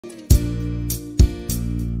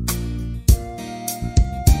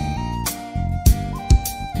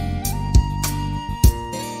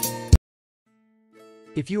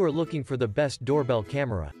If you are looking for the best doorbell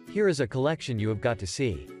camera, here is a collection you have got to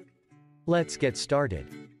see. Let's get started.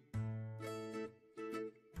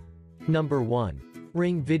 Number 1.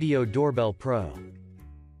 Ring Video Doorbell Pro.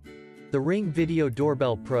 The Ring Video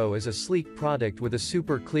Doorbell Pro is a sleek product with a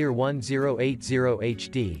super clear 1080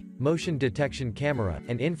 HD, motion detection camera,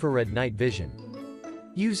 and infrared night vision.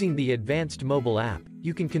 Using the advanced mobile app,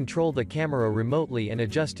 you can control the camera remotely and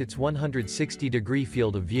adjust its 160-degree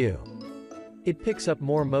field of view. It picks up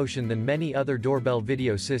more motion than many other doorbell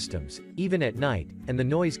video systems, even at night, and the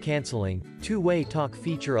noise-canceling, two-way talk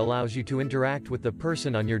feature allows you to interact with the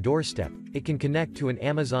person on your doorstep. It can connect to an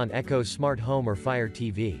Amazon Echo smart home or Fire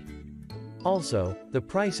TV. Also, the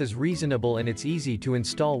price is reasonable and it's easy to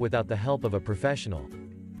install without the help of a professional.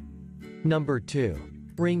 Number 2.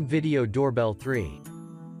 Ring Video Doorbell 3.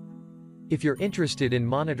 If you're interested in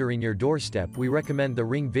monitoring your doorstep, we recommend the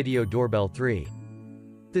Ring Video Doorbell 3.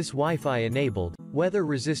 This Wi-Fi-enabled,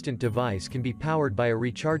 weather-resistant device can be powered by a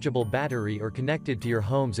rechargeable battery or connected to your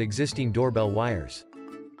home's existing doorbell wires.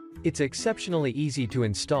 It's exceptionally easy to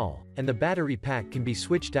install, and the battery pack can be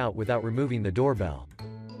switched out without removing the doorbell.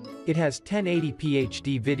 It has 1080p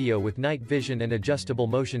HD video with night vision and adjustable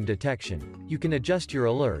motion detection. You can adjust your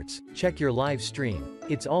alerts, check your live stream.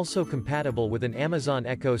 It's also compatible with an Amazon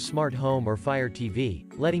Echo smart home or Fire TV,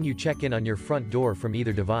 letting you check in on your front door from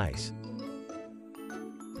either device.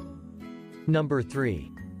 Number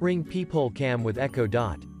 3. Ring Peephole Cam with Echo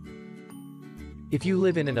Dot. If you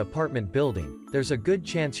live in an apartment building, there's a good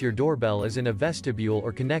chance your doorbell is in a vestibule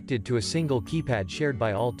or connected to a single keypad shared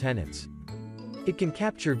by all tenants. It can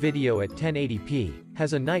capture video at 1080p,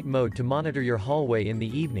 has a night mode to monitor your hallway in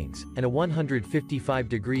the evenings, and a 155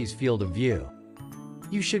 degrees field of view.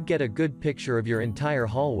 You should get a good picture of your entire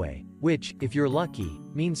hallway, which, if you're lucky,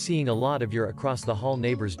 means seeing a lot of your across-the-hall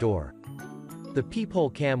neighbor's door. The Peephole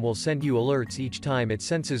Cam will send you alerts each time it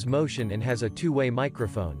senses motion and has a two-way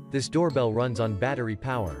microphone. This doorbell runs on battery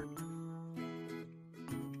power.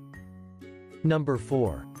 Number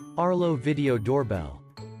 4. Arlo Video Doorbell.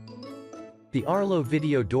 The Arlo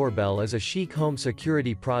Video Doorbell is a chic home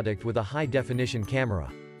security product with a high-definition camera.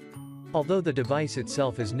 Although the device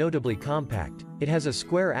itself is notably compact, it has a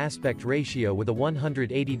square aspect ratio with a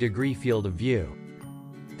 180-degree field of view.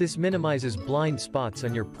 This minimizes blind spots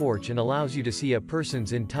on your porch and allows you to see a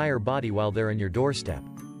person's entire body while they're on your doorstep.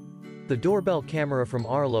 The doorbell camera from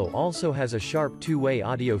Arlo also has a sharp two-way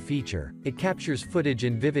audio feature. It captures footage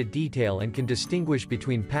in vivid detail and can distinguish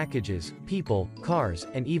between packages, people, cars,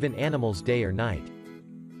 and even animals day or night.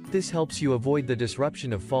 This helps you avoid the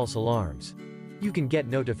disruption of false alarms. You can get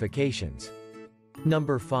notifications.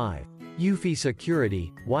 Number 5. Eufy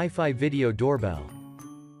Security Wi-Fi Video Doorbell.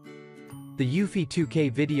 The Eufy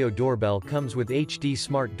 2K Video Doorbell comes with HD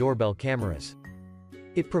smart doorbell cameras.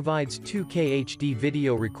 It provides 2K HD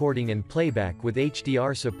video recording and playback with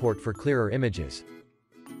HDR support for clearer images.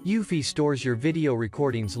 Eufy stores your video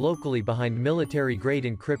recordings locally behind military-grade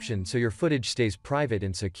encryption so your footage stays private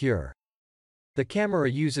and secure. The camera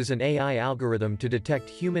uses an AI algorithm to detect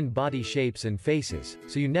human body shapes and faces,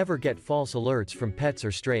 so you never get false alerts from pets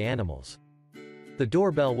or stray animals. The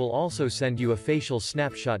doorbell will also send you a facial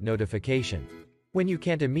snapshot notification. When you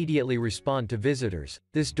can't immediately respond to visitors,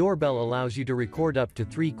 this doorbell allows you to record up to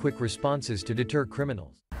 3 quick responses to deter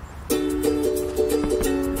criminals.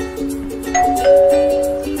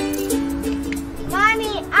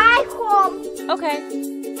 Mommy, I home. Okay.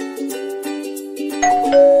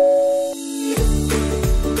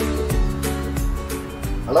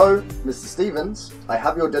 Hello, Mr. Stevens. I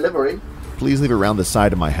have your delivery. Please leave it around the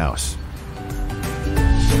side of my house.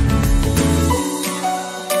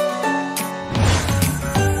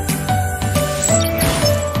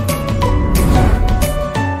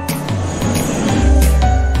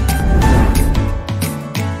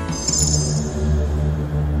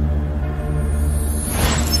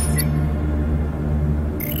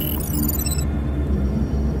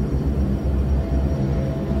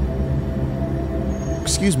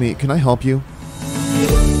 Excuse me, can I help you?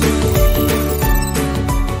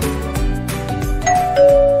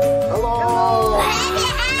 Hello!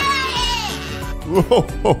 Whoa,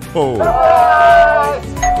 ho, ho.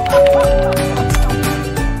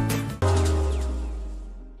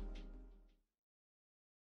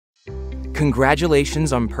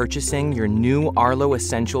 Congratulations on purchasing your new Arlo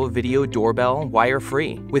Essential Video Doorbell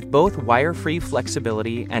wire-free. With both wire-free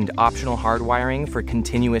flexibility and optional hardwiring for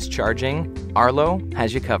continuous charging, Arlo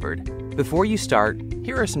has you covered. Before you start,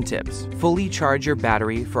 here are some tips. Fully charge your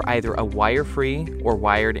battery for either a wire-free or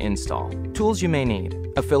wired install. Tools you may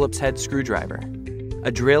need: a Phillips head screwdriver,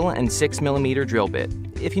 a drill and 6mm drill bit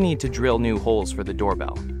if you need to drill new holes for the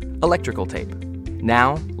doorbell, electrical tape,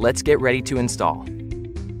 Now, let's get ready to install.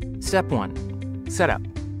 Step 1. Setup.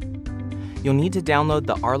 You'll need to download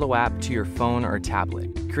the Arlo app to your phone or tablet.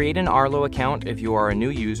 Create an Arlo account if you are a new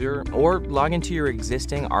user, or log into your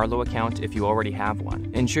existing Arlo account if you already have one.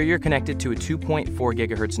 Ensure you're connected to a 2.4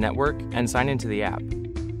 GHz network and sign into the app.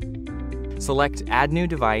 Select Add New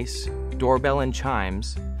Device, Doorbell and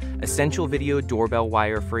Chimes, Essential Video Doorbell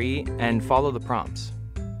Wire-Free, and follow the prompts.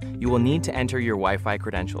 You will need to enter your Wi-Fi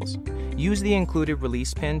credentials. Use the included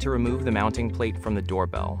release pin to remove the mounting plate from the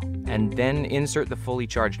doorbell, and then insert the fully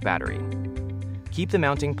charged battery. Keep the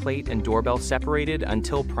mounting plate and doorbell separated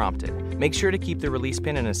until prompted. Make sure to keep the release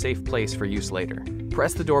pin in a safe place for use later.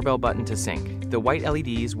 Press the doorbell button to sync. The white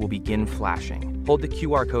LEDs will begin flashing. Hold the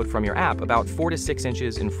QR code from your app about 4 to 6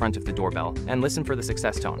 inches in front of the doorbell and listen for the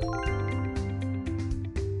success tone.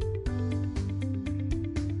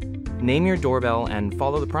 Name your doorbell and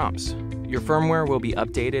follow the prompts. Your firmware will be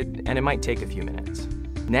updated and it might take a few minutes.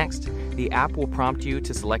 Next, the app will prompt you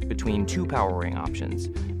to select between 2 powering options,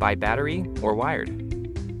 by battery or wired.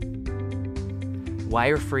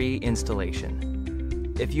 Wire-free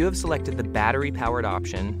installation. If you have selected the battery-powered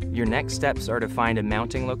option, your next steps are to find a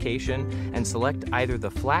mounting location and select either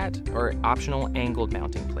the flat or optional angled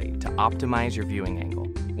mounting plate to optimize your viewing angle.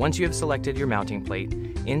 Once you have selected your mounting plate,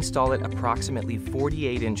 install it approximately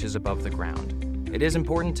 48 inches above the ground. It is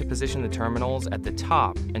important to position the terminals at the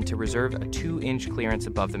top and to reserve a 2-inch clearance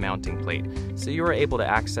above the mounting plate so you are able to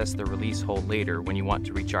access the release hole later when you want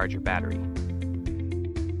to recharge your battery.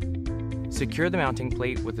 Secure the mounting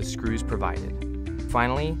plate with the screws provided.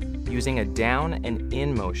 Finally, using a down and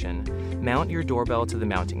in motion, mount your doorbell to the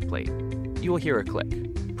mounting plate. You will hear a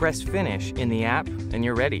click. Press Finish in the app and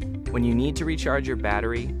you're ready. When you need to recharge your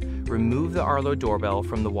battery, remove the Arlo doorbell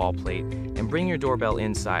from the wall plate and bring your doorbell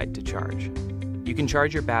inside to charge. You can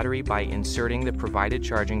charge your battery by inserting the provided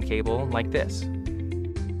charging cable like this.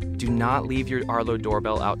 Do not leave your Arlo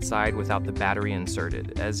doorbell outside without the battery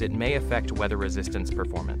inserted, as it may affect weather resistance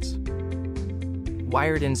performance.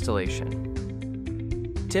 Wired installation.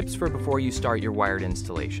 Tips for before you start your wired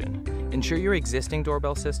installation. Ensure your existing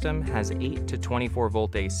doorbell system has 8 to 24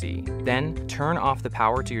 volt AC. Then, turn off the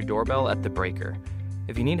power to your doorbell at the breaker.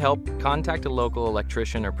 If you need help, contact a local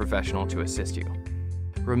electrician or professional to assist you.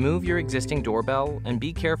 Remove your existing doorbell and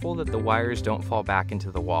be careful that the wires don't fall back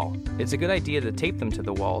into the wall. It's a good idea to tape them to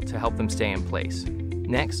the wall to help them stay in place.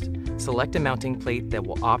 Next, select a mounting plate that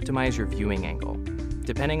will optimize your viewing angle.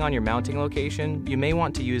 Depending on your mounting location, you may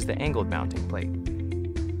want to use the angled mounting plate.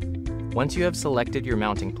 Once you have selected your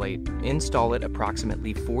mounting plate, install it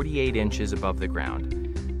approximately 48 inches above the ground.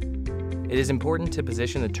 It is important to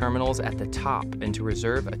position the terminals at the top and to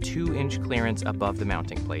reserve a 2-inch clearance above the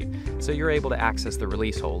mounting plate, so you're able to access the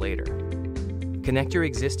release hole later. Connect your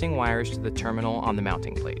existing wires to the terminal on the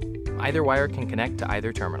mounting plate. Either wire can connect to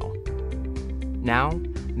either terminal. Now,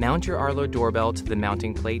 mount your Arlo doorbell to the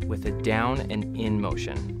mounting plate with a down and in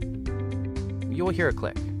motion. You will hear a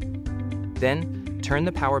click. Then, turn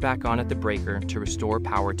the power back on at the breaker to restore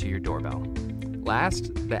power to your doorbell.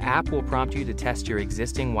 Last, the app will prompt you to test your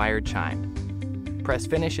existing wired chime. Press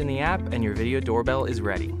Finish in the app and your video doorbell is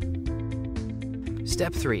ready.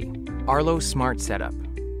 Step 3. Arlo Smart Setup.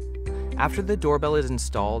 After the doorbell is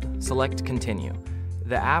installed, select Continue.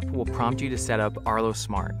 The app will prompt you to set up Arlo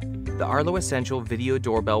Smart. The Arlo Essential Video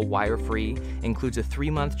Doorbell Wire-Free includes a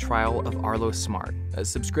 3-month trial of Arlo Smart, a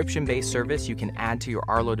subscription-based service you can add to your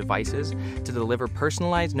Arlo devices to deliver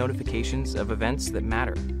personalized notifications of events that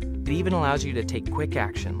matter. It even allows you to take quick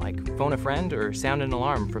action like phone a friend or sound an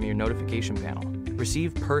alarm from your notification panel.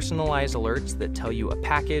 Receive personalized alerts that tell you a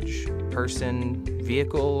package, person,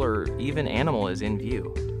 vehicle, or even animal is in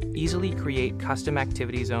view. Easily create custom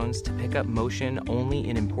activity zones to pick up motion only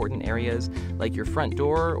in important areas like your front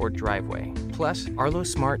door or driveway. Plus, Arlo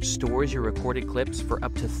Smart stores your recorded clips for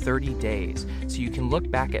up to 30 days, so you can look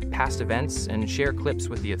back at past events and share clips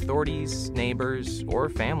with the authorities, neighbors, or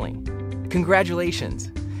family.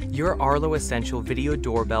 Congratulations! Your Arlo Essential Video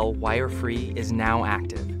Doorbell Wire-Free is now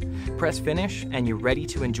active. Press Finish and you're ready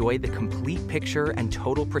to enjoy the complete picture and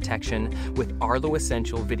total protection with Arlo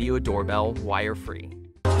Essential Video Doorbell Wire-Free.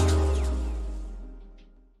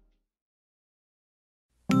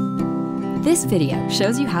 This video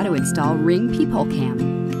shows you how to install Ring Peephole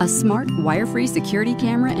Cam, a smart wire-free security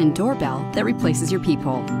camera and doorbell that replaces your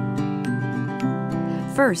peephole.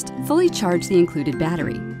 First, fully charge the included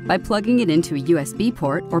battery by plugging it into a USB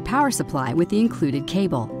port or power supply with the included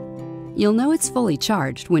cable. You'll know it's fully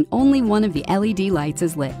charged when only one of the LED lights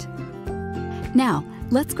is lit. Now,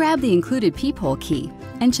 let's grab the included peephole key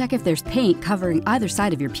and check if there's paint covering either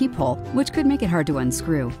side of your peephole, which could make it hard to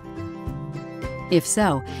unscrew. If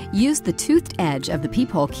so, use the toothed edge of the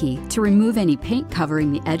peephole key to remove any paint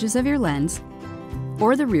covering the edges of your lens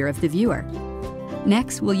or the rear of the viewer.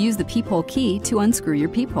 Next, we'll use the peephole key to unscrew your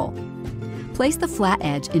peephole. Place the flat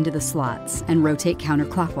edge into the slots and rotate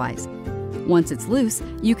counterclockwise. Once it's loose,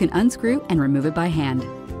 you can unscrew and remove it by hand.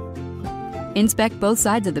 Inspect both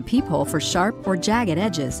sides of the peephole for sharp or jagged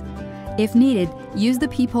edges. If needed, use the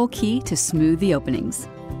peephole key to smooth the openings.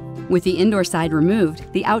 With the indoor side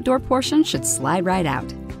removed, the outdoor portion should slide right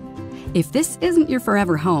out. If this isn't your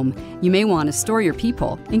forever home, you may want to store your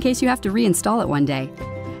peephole in case you have to reinstall it one day.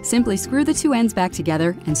 Simply screw the two ends back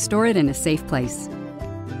together and store it in a safe place.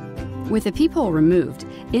 With the peephole removed,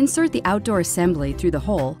 insert the outdoor assembly through the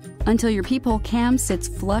hole until your peephole cam sits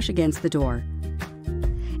flush against the door.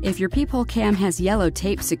 If your peephole cam has yellow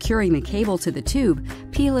tape securing the cable to the tube,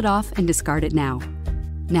 peel it off and discard it now.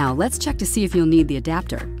 Now let's check to see if you'll need the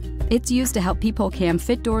adapter. It's used to help peephole cam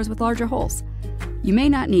fit doors with larger holes. You may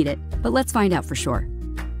not need it, but let's find out for sure.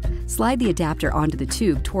 Slide the adapter onto the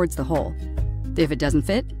tube towards the hole. If it doesn't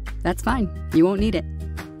fit, that's fine, you won't need it.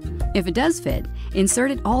 If it does fit,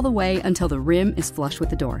 insert it all the way until the rim is flush with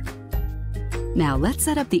the door. Now let's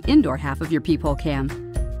set up the indoor half of your peephole cam.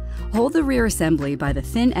 Hold the rear assembly by the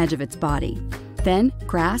thin edge of its body. Then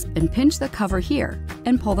grasp and pinch the cover here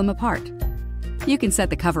and pull them apart. You can set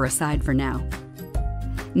the cover aside for now.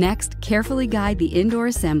 Next, carefully guide the indoor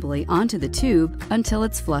assembly onto the tube until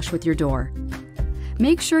it's flush with your door.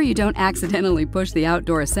 Make sure you don't accidentally push the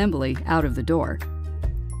outdoor assembly out of the door.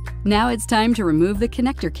 Now it's time to remove the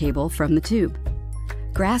connector cable from the tube.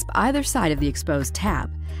 Grasp either side of the exposed tab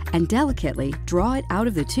and delicately draw it out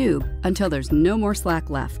of the tube until there's no more slack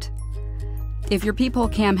left. If your peephole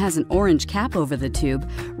cam has an orange cap over the tube,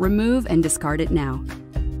 remove and discard it now.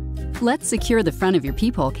 Let's secure the front of your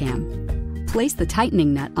peephole cam. Place the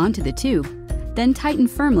tightening nut onto the tube, then tighten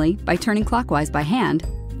firmly by turning clockwise by hand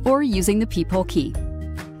or using the peephole key.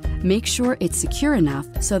 Make sure it's secure enough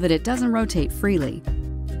so that it doesn't rotate freely.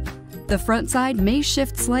 The front side may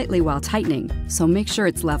shift slightly while tightening, so make sure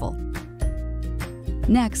it's level.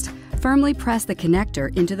 Next, firmly press the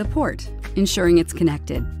connector into the port, ensuring it's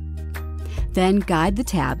connected. Then guide the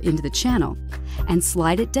tab into the channel and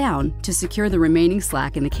slide it down to secure the remaining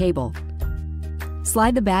slack in the cable.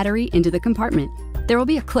 Slide the battery into the compartment. There will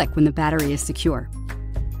be a click when the battery is secure.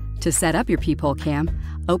 To set up your peephole cam,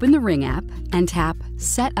 open the Ring app and tap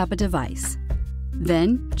Set up a device.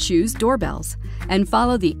 Then choose Doorbells and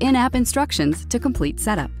follow the in-app instructions to complete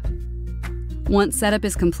setup. Once setup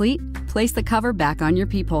is complete, place the cover back on your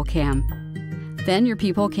peephole cam. Then your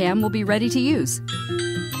peephole cam will be ready to use.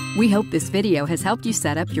 We hope this video has helped you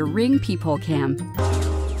set up your Ring peephole cam.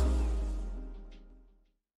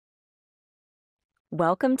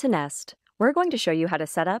 Welcome to Nest. We're going to show you how to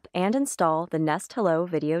set up and install the Nest Hello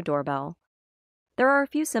video doorbell. There are a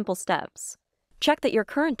few simple steps. Check that your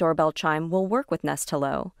current doorbell chime will work with Nest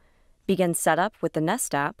Hello. Begin setup with the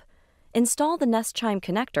Nest app, install the Nest chime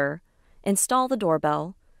connector, install the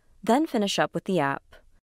doorbell, then finish up with the app.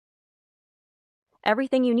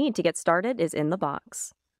 Everything you need to get started is in the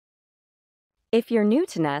box. If you're new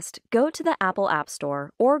to Nest, go to the Apple App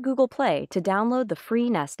Store or Google Play to download the free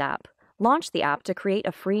Nest app. Launch the app to create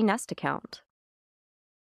a free Nest account.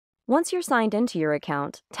 Once you're signed into your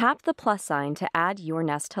account, tap the plus sign to add your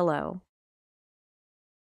Nest Hello.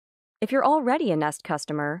 If you're already a Nest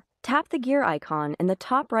customer, tap the gear icon in the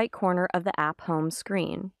top right corner of the app home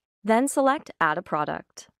screen. Then select Add a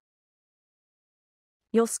Product.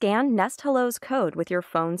 You'll scan Nest Hello's code with your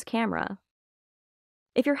phone's camera.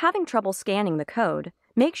 If you're having trouble scanning the code,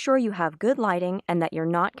 make sure you have good lighting and that you're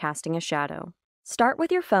not casting a shadow. Start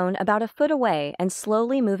with your phone about a foot away and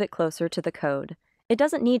slowly move it closer to the code. It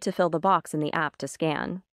doesn't need to fill the box in the app to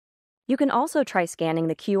scan. You can also try scanning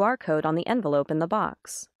the QR code on the envelope in the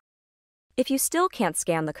box. If you still can't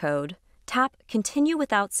scan the code, tap Continue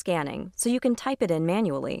without scanning so you can type it in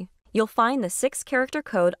manually. You'll find the 6-character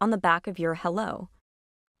code on the back of your Hello.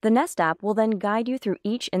 The Nest app will then guide you through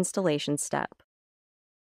each installation step.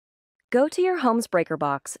 Go to your home's breaker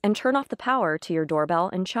box and turn off the power to your doorbell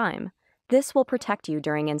and chime. This will protect you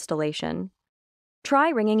during installation. Try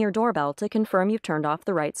ringing your doorbell to confirm you've turned off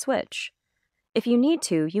the right switch. If you need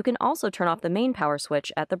to, you can also turn off the main power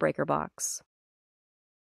switch at the breaker box.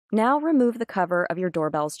 Now remove the cover of your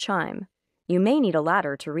doorbell's chime. You may need a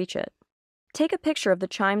ladder to reach it. Take a picture of the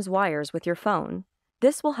chime's wires with your phone.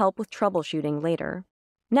 This will help with troubleshooting later.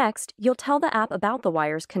 Next, you'll tell the app about the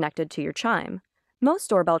wires connected to your chime. Most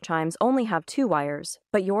doorbell chimes only have 2 wires,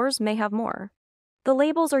 but yours may have more. The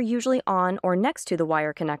labels are usually on or next to the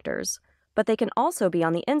wire connectors, but they can also be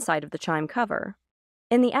on the inside of the chime cover.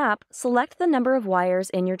 In the app, select the number of wires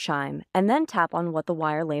in your chime and then tap on what the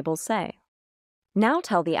wire labels say. Now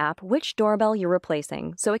tell the app which doorbell you're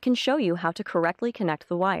replacing so it can show you how to correctly connect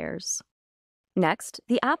the wires. Next,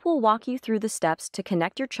 the app will walk you through the steps to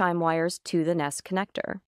connect your chime wires to the Nest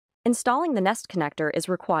connector. Installing the Nest connector is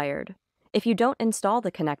required. If you don't install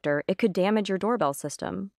the connector, it could damage your doorbell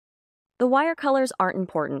system. The wire colors aren't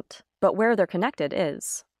important, but where they're connected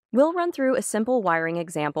is. We'll run through a simple wiring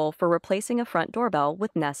example for replacing a front doorbell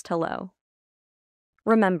with Nest Hello.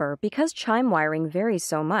 Remember, because chime wiring varies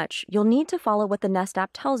so much, you'll need to follow what the Nest app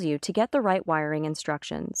tells you to get the right wiring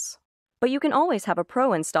instructions. But you can always have a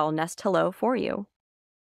pro install Nest Hello for you.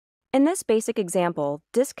 In this basic example,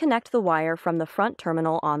 disconnect the wire from the front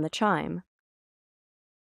terminal on the chime.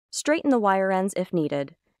 Straighten the wire ends if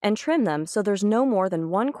needed, and trim them so there's no more than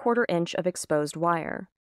 1/4 inch of exposed wire.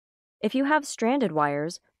 If you have stranded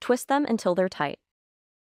wires, twist them until they're tight.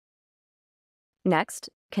 Next,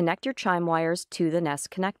 connect your chime wires to the Nest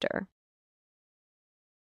connector.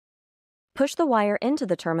 Push the wire into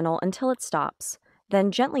the terminal until it stops,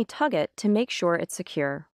 then gently tug it to make sure it's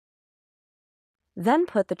secure. Then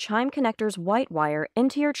put the chime connector's white wire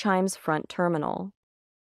into your chime's front terminal.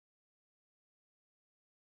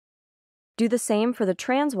 Do the same for the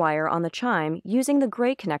trans wire on the chime using the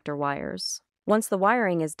gray connector wires. Once the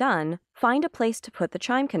wiring is done, find a place to put the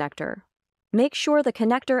chime connector. Make sure the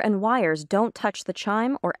connector and wires don't touch the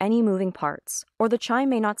chime or any moving parts, or the chime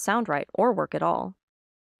may not sound right or work at all.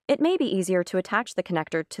 It may be easier to attach the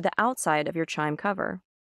connector to the outside of your chime cover.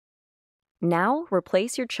 Now,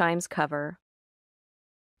 replace your chime's cover.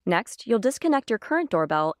 Next, you'll disconnect your current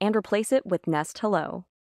doorbell and replace it with Nest Hello.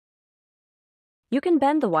 You can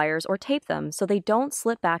bend the wires or tape them so they don't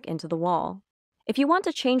slip back into the wall. If you want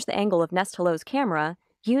to change the angle of Nest Hello's camera,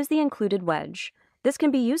 use the included wedge. This can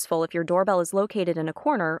be useful if your doorbell is located in a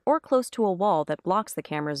corner or close to a wall that blocks the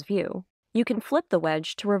camera's view. You can flip the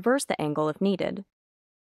wedge to reverse the angle if needed.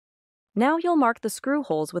 Now you'll mark the screw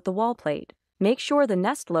holes with the wall plate. Make sure the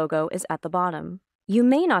Nest logo is at the bottom. You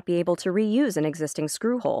may not be able to reuse an existing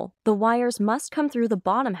screw hole. The wires must come through the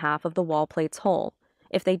bottom half of the wall plate's hole.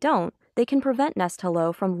 If they don't, they can prevent Nest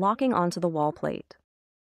Hello from locking onto the wall plate.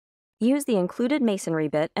 Use the included masonry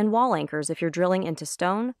bit and wall anchors if you're drilling into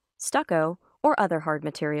stone, stucco, or other hard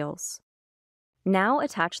materials. Now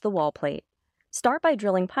attach the wall plate. Start by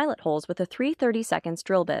drilling pilot holes with a 3/32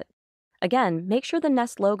 drill bit. Again, make sure the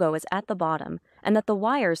Nest logo is at the bottom and that the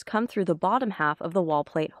wires come through the bottom half of the wall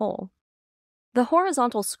plate hole. The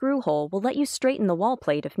horizontal screw hole will let you straighten the wall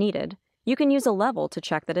plate if needed. You can use a level to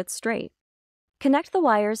check that it's straight. Connect the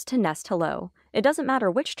wires to Nest Hello. It doesn't matter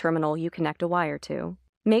which terminal you connect a wire to.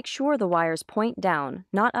 Make sure the wires point down,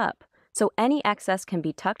 not up, so any excess can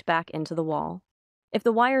be tucked back into the wall. If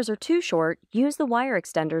the wires are too short, use the wire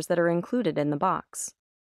extenders that are included in the box.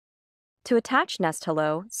 To attach Nest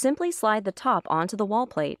Hello, simply slide the top onto the wall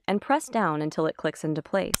plate and press down until it clicks into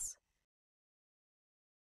place.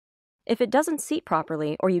 If it doesn't seat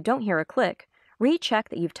properly or you don't hear a click, recheck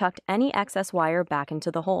that you've tucked any excess wire back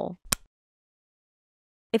into the hole.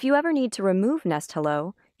 If you ever need to remove Nest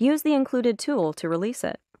Hello, use the included tool to release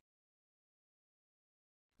it.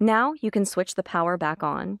 Now you can switch the power back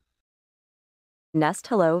on. Nest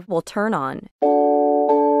Hello will turn on,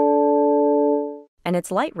 and its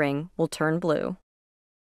light ring will turn blue.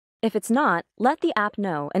 If it's not, let the app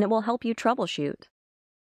know and it will help you troubleshoot.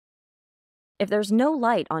 If there's no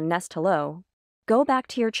light on Nest Hello, go back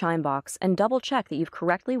to your chime box and double-check that you've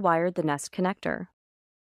correctly wired the Nest connector.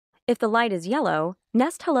 If the light is yellow,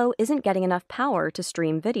 Nest Hello isn't getting enough power to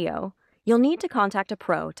stream video. You'll need to contact a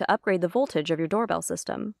pro to upgrade the voltage of your doorbell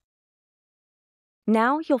system.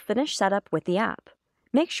 Now you'll finish setup with the app.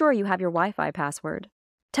 Make sure you have your Wi-Fi password.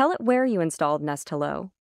 Tell it where you installed Nest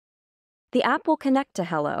Hello. The app will connect to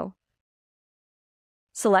Hello.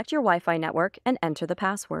 Select your Wi-Fi network and enter the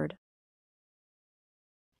password.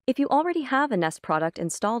 If you already have a Nest product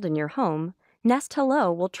installed in your home, Nest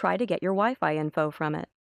Hello will try to get your Wi-Fi info from it.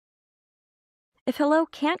 If Hello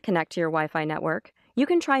can't connect to your Wi-Fi network, you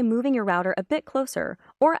can try moving your router a bit closer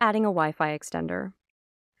or adding a Wi-Fi extender.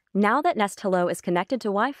 Now that Nest Hello is connected to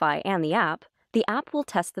Wi-Fi and the app will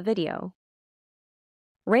test the video.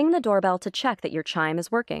 Ring the doorbell to check that your chime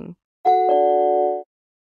is working.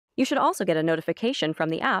 You should also get a notification from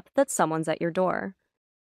the app that someone's at your door.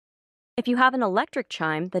 If you have an electric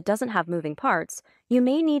chime that doesn't have moving parts, you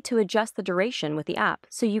may need to adjust the duration with the app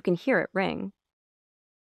so you can hear it ring.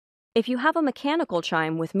 If you have a mechanical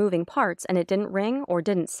chime with moving parts and it didn't ring or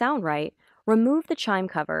didn't sound right, remove the chime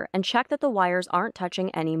cover and check that the wires aren't touching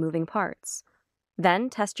any moving parts. Then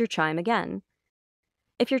test your chime again.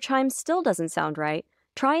 If your chime still doesn't sound right,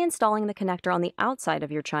 try installing the connector on the outside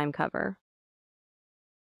of your chime cover.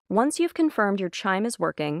 Once you've confirmed your chime is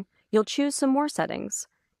working, you'll choose some more settings.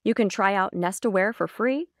 You can try out Nest Aware for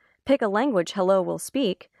free, pick a language Hello will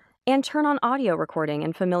speak, and turn on audio recording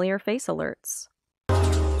and familiar face alerts.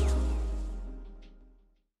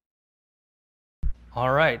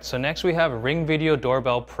 All right, so next we have Ring Video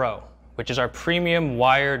Doorbell Pro, which is our premium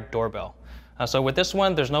wired doorbell. So with this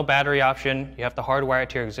one, there's no battery option. You have to hardwire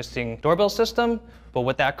it to your existing doorbell system, but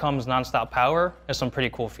with that comes nonstop power and some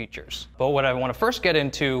pretty cool features. But what I want to first get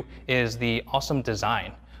into is the awesome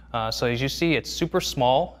design. So as you see, it's super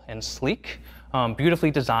small and sleek,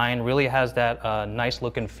 beautifully designed, really has that nice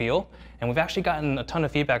look and feel. And we've actually gotten a ton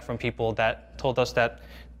of feedback from people that told us that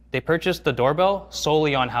they purchased the doorbell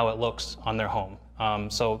solely on how it looks on their home.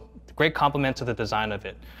 So great compliment to the design of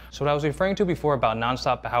it. So what I was referring to before about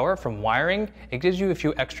nonstop power from wiring, it gives you a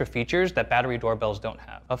few extra features that battery doorbells don't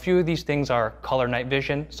have. A few of these things are color night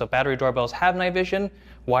vision. So battery doorbells have night vision.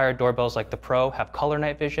 Wired doorbells like the Pro have color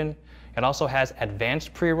night vision. It also has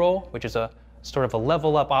advanced pre-roll, which is a sort of a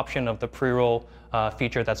level up option of the pre-roll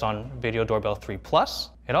feature that's on Video Doorbell 3 Plus.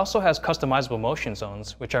 It also has customizable motion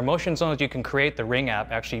zones, which are motion zones you can create the Ring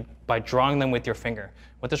app actually by drawing them with your finger.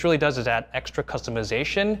 What this really does is add extra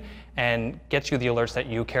customization and gets you the alerts that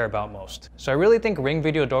you care about most. So I really think Ring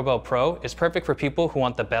Video Doorbell Pro is perfect for people who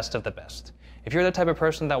want the best of the best. If you're the type of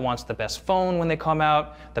person that wants the best phone when they come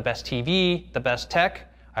out, the best TV, the best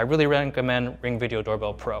tech, I really recommend Ring Video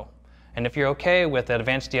Doorbell Pro. And if you're okay with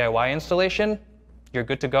advanced DIY installation, you're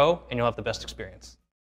good to go and you'll have the best experience.